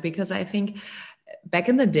moment, because I think back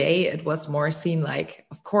in the day, it was more seen like,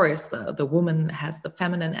 of course, the woman has the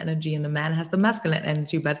feminine energy and the man has the masculine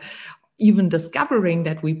energy, but even discovering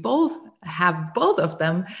that we both have both of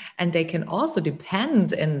them, and they can also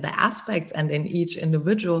depend in the aspects and in each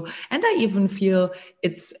individual. And I even feel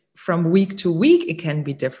it's from week to week, it can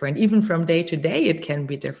be different. Even from day to day, it can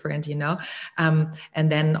be different, and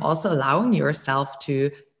then also allowing yourself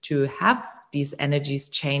to have these energies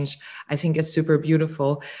change, I think is super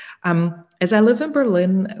beautiful. As I live in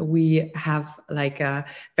Berlin, we have like a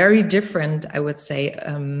very different, I would say,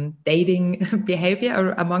 dating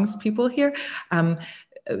behavior amongst people here.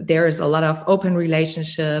 There is a lot of open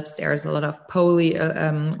relationships. There is a lot of poly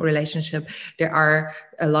relationship. There are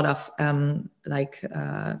a lot of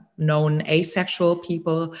known asexual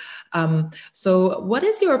people. So what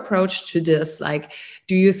is your approach to this? Like,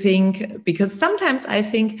 do you think, because sometimes I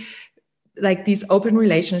think like these open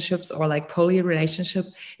relationships or like poly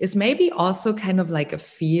relationships is maybe also kind of like a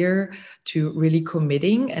fear to really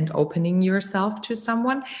committing and opening yourself to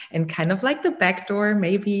someone, and kind of like the back door,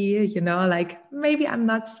 maybe, like maybe I'm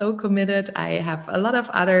not so committed. I have a lot of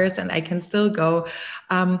others and I can still go.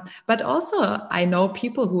 But also I know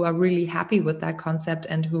people who are really happy with that concept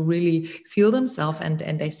and who really feel themselves, and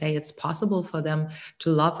they say it's possible for them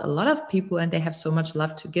to love a lot of people, and they have so much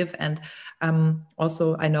love to give. And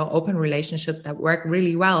also I know open relationships that work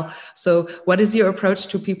really well. So what is your approach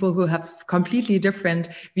to people who have completely different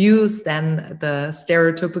views than the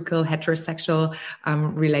stereotypical heterosexual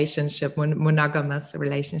relationship, monogamous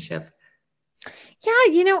relationship?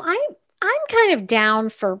 Yeah, I'm kind of down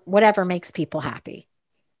for whatever makes people happy.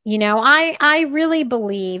 I really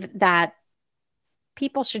believe that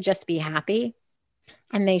people should just be happy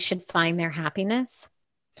and they should find their happiness.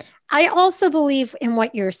 I also believe in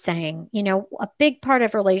what you're saying. A big part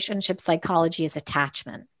of relationship psychology is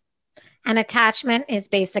attachment. And attachment is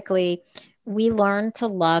basically we learn to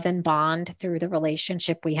love and bond through the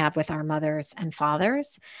relationship we have with our mothers and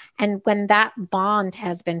fathers. And when that bond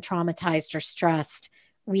has been traumatized or stressed,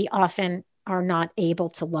 we often are not able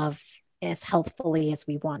to love as healthfully as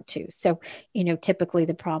we want to. So, typically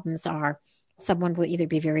the problems are someone will either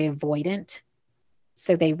be very avoidant,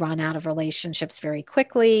 so they run out of relationships very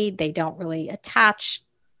quickly. They don't really attach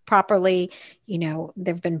properly.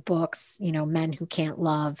 There've been books, Men Who Can't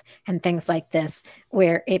Love and things like this,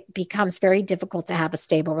 where it becomes very difficult to have a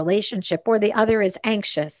stable relationship. Or the other is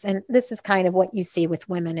anxious. And this is kind of what you see with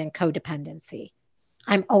women in codependency.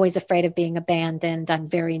 I'm always afraid of being abandoned. I'm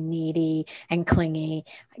very needy and clingy.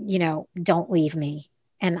 Don't leave me.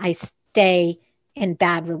 And I stay in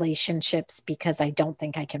bad relationships because I don't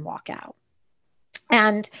think I can walk out.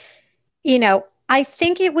 And, I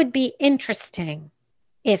think it would be interesting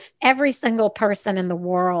if every single person in the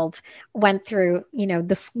world went through,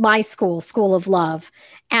 my school of love,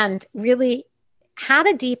 and really had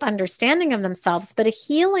a deep understanding of themselves, but a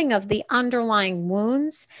healing of the underlying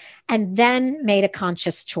wounds, and then made a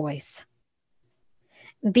conscious choice.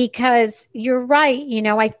 Because you're right.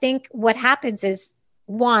 I think what happens is,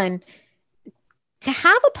 one, to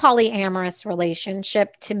have a polyamorous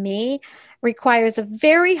relationship, to me, requires a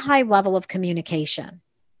very high level of communication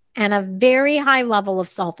and a very high level of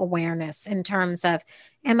self-awareness in terms of,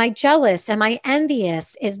 am I jealous? Am I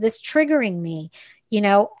envious? Is this triggering me?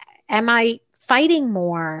 Am I fighting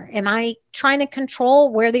more? Am I trying to control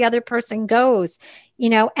where the other person goes?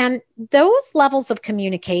 And those levels of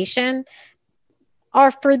communication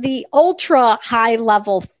are for the ultra high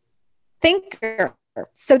level thinker.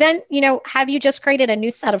 So then, have you just created a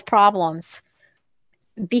new set of problems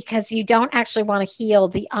because you don't actually want to heal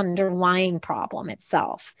the underlying problem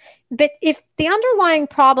itself? But if the underlying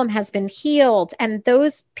problem has been healed and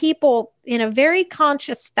those people in a very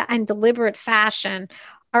conscious and deliberate fashion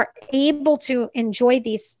are able to enjoy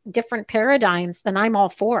these different paradigms, then I'm all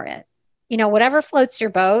for it. Whatever floats your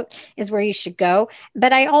boat is where you should go.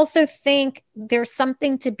 But I also think there's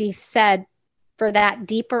something to be said for that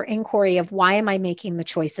deeper inquiry of, why am I making the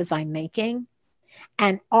choices I'm making?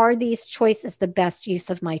 And are these choices the best use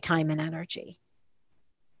of my time and energy?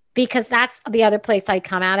 Because that's the other place I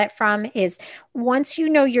come at it from, is once you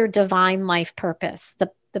know your divine life purpose, the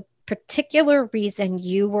particular reason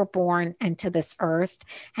you were born into this earth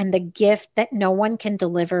and the gift that no one can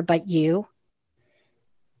deliver but you,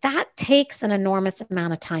 that takes an enormous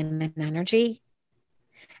amount of time and energy.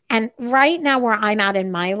 And right now where I'm at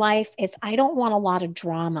in my life is I don't want a lot of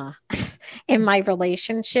drama in my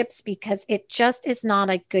relationships, because it just is not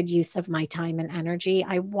a good use of my time and energy.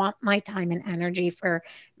 I want my time and energy for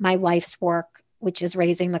my life's work, which is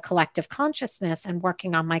raising the collective consciousness and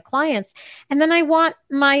working on my clients. And then I want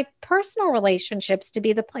my personal relationships to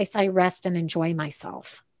be the place I rest and enjoy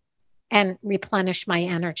myself and replenish my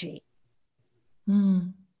energy.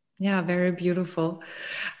 Yeah, very beautiful.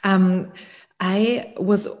 I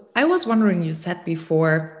was wondering, you said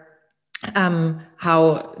before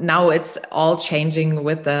how now it's all changing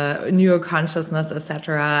with the neuroconsciousness,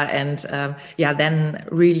 etc. And then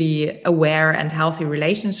really aware and healthy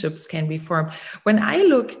relationships can be formed. When I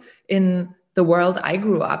look in the world I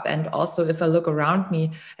grew up, and also if I look around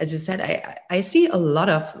me, as you said, I see a lot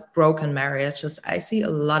of broken marriages. I see a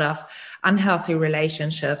lot of unhealthy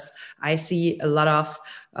relationships. I see a lot of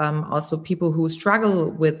also people who struggle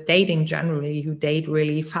with dating generally, who date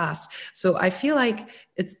really fast. So I feel like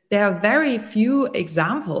there are very few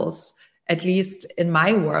examples, at least in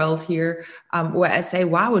my world here, where I say,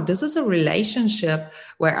 wow, this is a relationship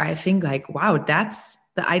where I think like, wow, that's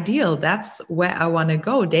the ideal. That's where I want to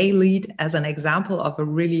go. They lead as an example of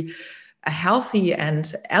a healthy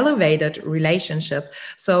and elevated relationship.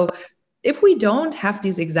 So if we don't have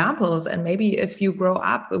these examples, and maybe if you grow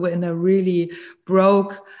up in a really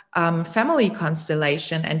broke family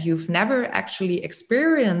constellation and you've never actually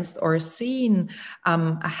experienced or seen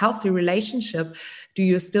a healthy relationship, do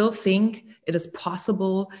you still think it is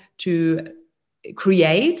possible to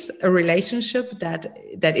create a relationship that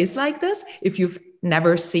is like this if you've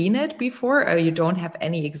never seen it before, or you don't have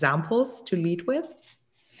any examples to lead with?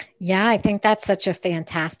 Yeah, I think that's such a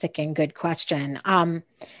fantastic and good question.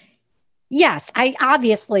 Yes, I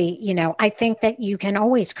obviously, I think that you can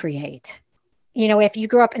always create. If you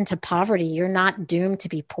grew up into poverty, you're not doomed to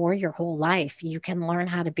be poor your whole life. You can learn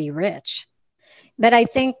how to be rich. But I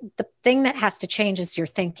think the thing that has to change is your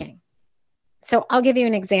thinking. So I'll give you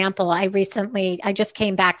an example. I just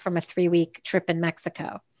came back from a 3-week trip in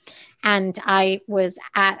Mexico, and I was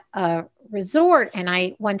at a resort, and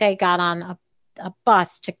I one day got on a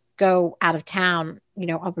bus to go out of town,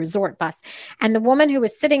 a resort bus. And the woman who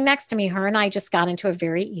was sitting next to me, her and I just got into a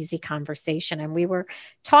very easy conversation. And we were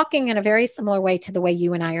talking in a very similar way to the way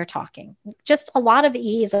you and I are talking, just a lot of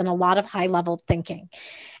ease and a lot of high level thinking.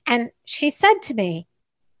 And she said to me,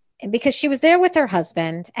 because she was there with her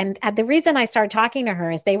husband. And the reason I started talking to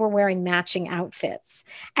her is they were wearing matching outfits,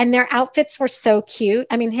 and their outfits were so cute.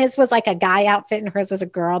 I mean, his was like a guy outfit and hers was a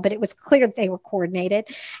girl, but it was clear they were coordinated.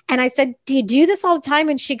 And I said, do you do this all the time?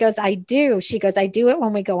 And she goes, I do. She goes, I do it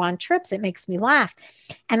when we go on trips. It makes me laugh.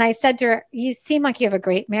 And I said to her, you seem like you have a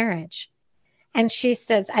great marriage. And she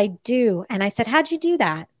says, I do. And I said, how'd you do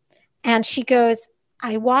that? And she goes,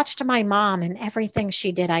 I watched my mom, and everything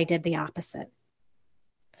she did, I did the opposite.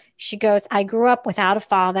 She goes, I grew up without a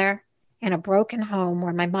father in a broken home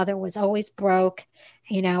where my mother was always broke,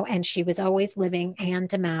 and she was always living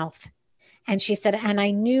hand to mouth. And she said, and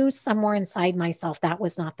I knew somewhere inside myself that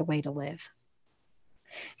was not the way to live.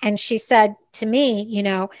 And she said to me,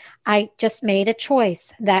 I just made a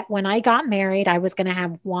choice that when I got married, I was going to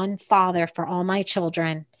have one father for all my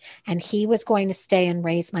children, and he was going to stay and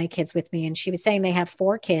raise my kids with me. And she was saying they have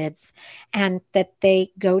 4 kids, and that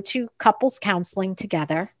they go to couples counseling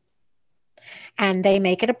together. And they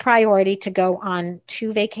make it a priority to go on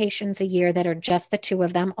 2 vacations a year that are just the 2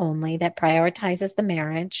 of them only, that prioritizes the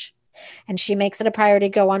marriage. And she makes it a priority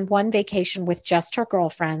to go on 1 vacation with just her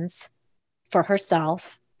girlfriends for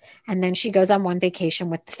herself. And then she goes on one vacation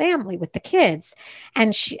with the family, with the kids.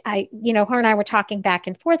 And her and I were talking back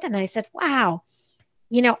and forth. And I said, wow,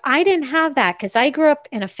 I didn't have that because I grew up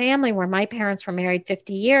in a family where my parents were married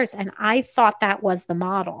 50 years. And I thought that was the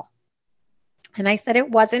model. And I said, it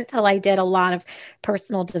wasn't till I did a lot of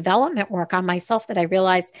personal development work on myself that I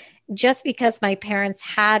realized just because my parents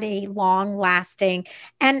had a long lasting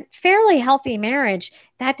and fairly healthy marriage,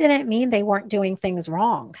 that didn't mean they weren't doing things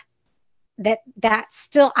wrong.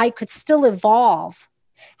 I could still evolve.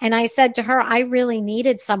 And I said to her, I really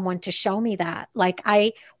needed someone to show me that. Like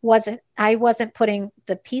I wasn't putting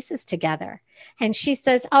the pieces together. And she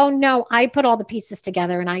says, oh no, I put all the pieces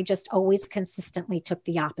together and I just always consistently took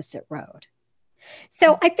the opposite road.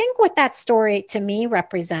 So I think what that story to me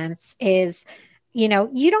represents is, you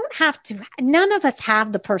don't have to, none of us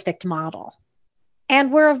have the perfect model.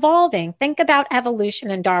 And we're evolving. Think about evolution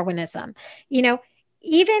and Darwinism.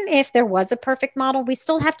 Even if there was a perfect model, we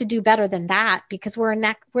still have to do better than that because we're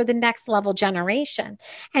the next level generation.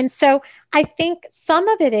 And so I think some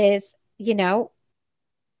of it is you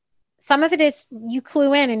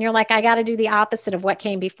clue in and you're like, I got to do the opposite of what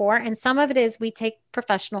came before. And some of it is we take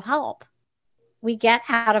professional help. We get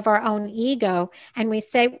out of our own ego and we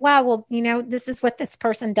say, wow, well, this is what this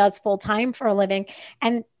person does full time for a living.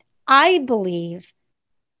 And I believe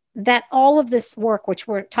that all of this work, which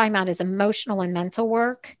we're talking about is emotional and mental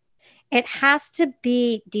work, it has to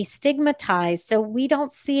be destigmatized so we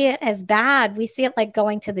don't see it as bad. We see it like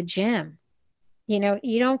going to the gym. You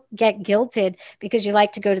don't get guilted because you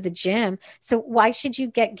like to go to the gym. So why should you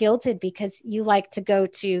get guilted because you like to go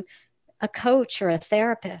to a coach or a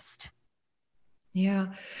therapist? Yeah.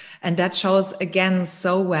 And that shows again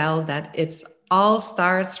so well that it's all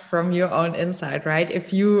starts from your own inside, right?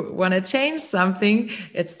 If you want to change something,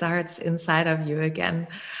 it starts inside of you again.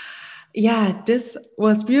 Yeah, this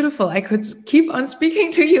was beautiful. I could keep on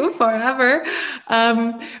speaking to you forever.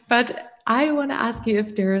 But I want to ask you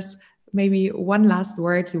if there's maybe one last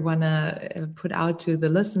word you want to put out to the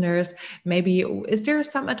listeners. Maybe is there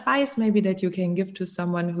some advice maybe that you can give to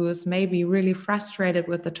someone who is maybe really frustrated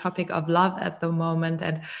with the topic of love at the moment,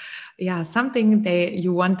 and something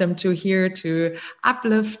you want them to hear to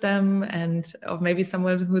uplift them, and or maybe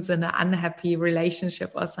someone who's in an unhappy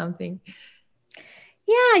relationship or something?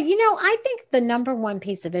 Yeah, I think the number one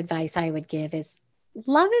piece of advice I would give is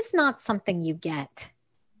love is not something you get.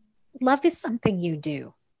 Love is something you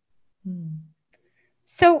do.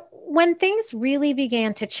 So when things really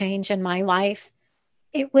began to change in my life,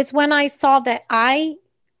 it was when I saw that I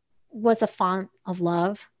was a font of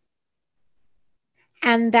love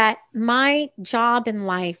and that my job in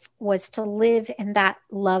life was to live in that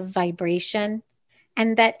love vibration,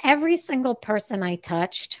 and that every single person I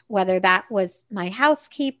touched, whether that was my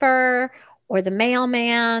housekeeper or the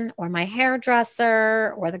mailman or my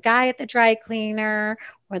hairdresser or the guy at the dry cleaner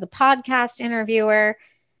or the podcast interviewer,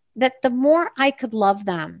 that the more I could love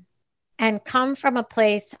them and come from a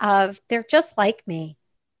place of they're just like me.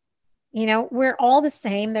 We're all the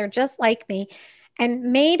same. They're just like me.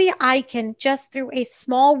 And maybe I can just through a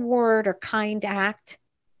small word or kind act,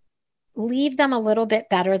 leave them a little bit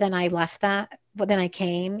better than I left them, than I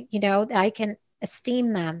came, that I can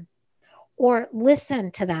esteem them or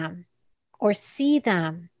listen to them or see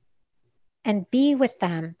them and be with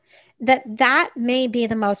them. That may be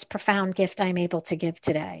the most profound gift I'm able to give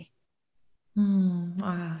today.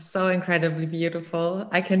 So incredibly beautiful.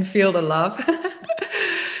 I can feel the love.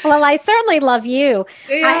 Well, I certainly love you.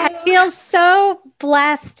 Yeah. I feel so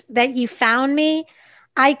blessed that you found me.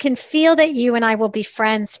 I can feel that you and I will be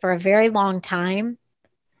friends for a very long time.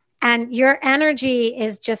 And your energy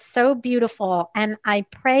is just so beautiful. And I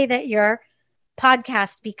pray that your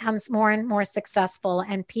podcast becomes more and more successful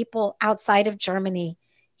and people outside of Germany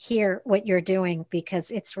hear what you're doing because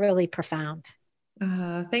it's really profound.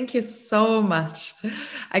 Thank you so much.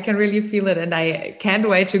 I can really feel it, and I can't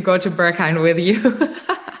wait to go to Berghain with you.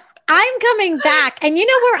 I'm coming back. And you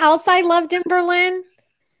know where else I loved in Berlin?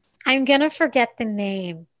 I'm going to forget the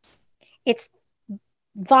name. It's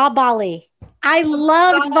Vabali. I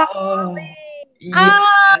loved Vabali. Yeah.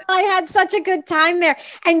 I had such a good time there.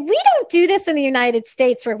 And we don't do this in the United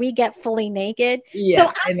States where we get fully naked. Yes,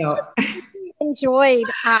 so I know. enjoyed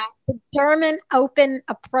the German open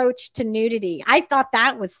approach to nudity. I thought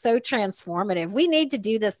that was so transformative. We need to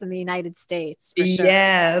do this in the United States for sure.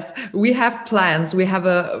 Yes, we have plans. We have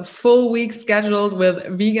a full week scheduled with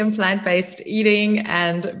vegan plant-based eating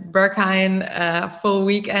and Berghain full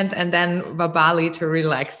weekend, and then Vabali to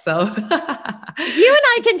relax. So You and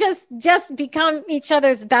I can just become each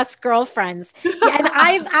other's best girlfriends. Yeah,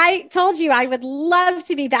 and I told you I would love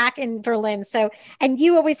to be back in Berlin. So, and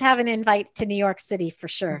you always have an invite to New York City for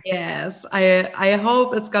sure. Yes, I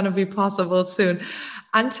hope it's going to be possible soon.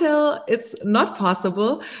 Until it's not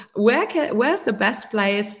possible, where's the best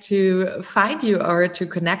place to find you or to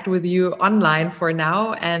connect with you online for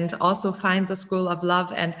now, and also find the School of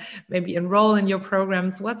Love and maybe enroll in your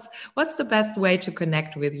programs? What's the best way to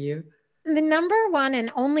connect with you? The number one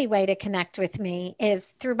and only way to connect with me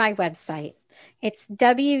is through my website. It's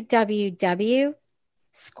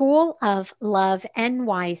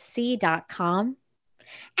www.schooloflovenyc.com.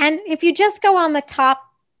 And if you just go on the top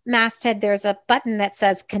masthead, there's a button that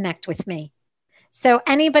says connect with me. So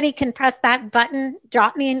anybody can press that button,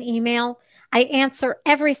 drop me an email. I answer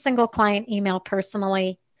every single client email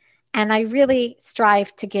personally. And I really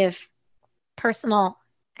strive to give personal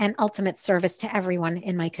and ultimate service to everyone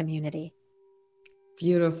in my community.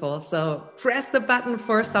 Beautiful. So press the button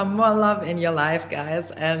for some more love in your life, guys.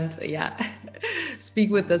 And yeah, speak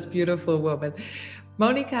with this beautiful woman.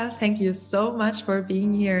 Monika, thank you so much for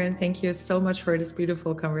being here. And thank you so much for this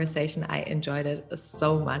beautiful conversation. I enjoyed it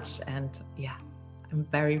so much. And yeah, I'm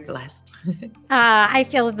very blessed. I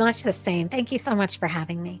feel much the same. Thank you so much for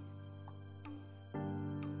having me.